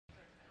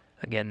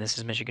Again, this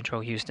is Mission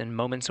Control Houston,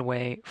 moments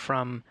away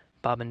from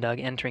Bob and Doug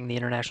entering the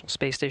International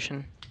Space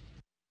Station.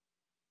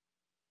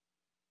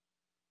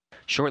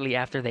 Shortly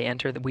after they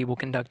enter, we will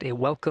conduct a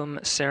welcome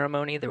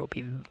ceremony. There will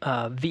be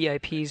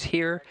VIPs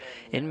here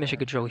in Mission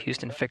Control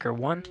Houston, Ficker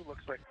 1.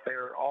 Looks like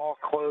they're all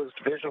closed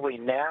visually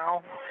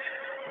now.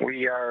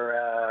 We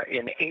are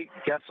in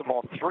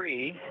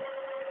 8.3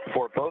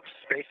 for both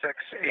SpaceX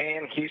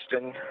and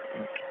Houston.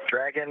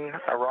 Dragon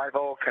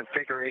arrival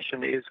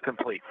configuration is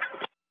complete.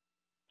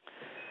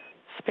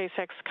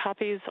 SpaceX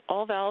copies.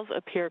 All valves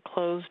appear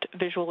closed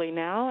visually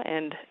now,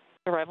 and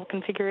arrival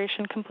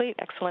configuration complete.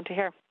 Excellent to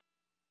hear.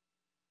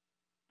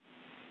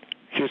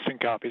 Houston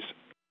copies.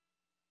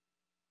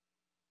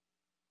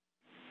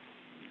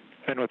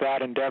 And with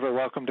that, Endeavour,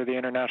 welcome to the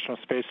International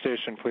Space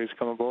Station. Please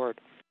come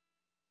aboard.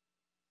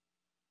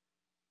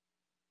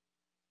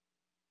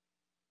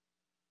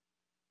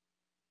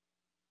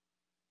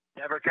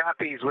 Endeavour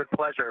copies with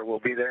pleasure. We'll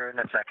be there in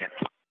a second.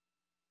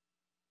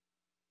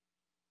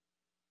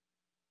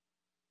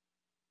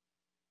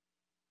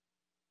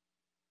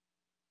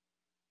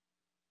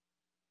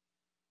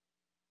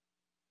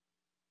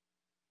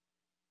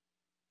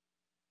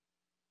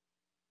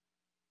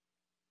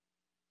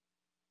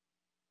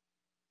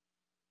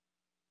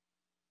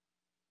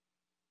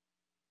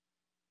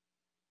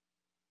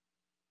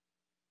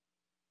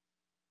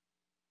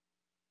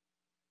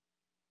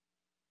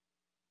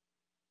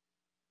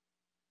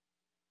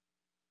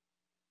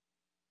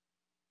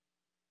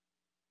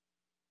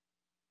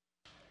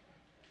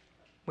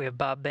 We have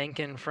Bob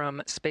Behnken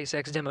from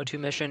SpaceX Demo 2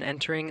 mission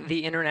entering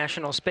the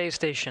International Space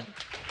Station.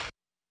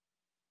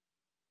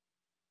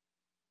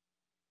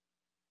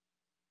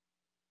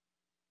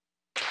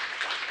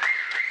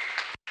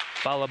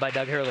 Followed by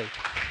Doug Hurley.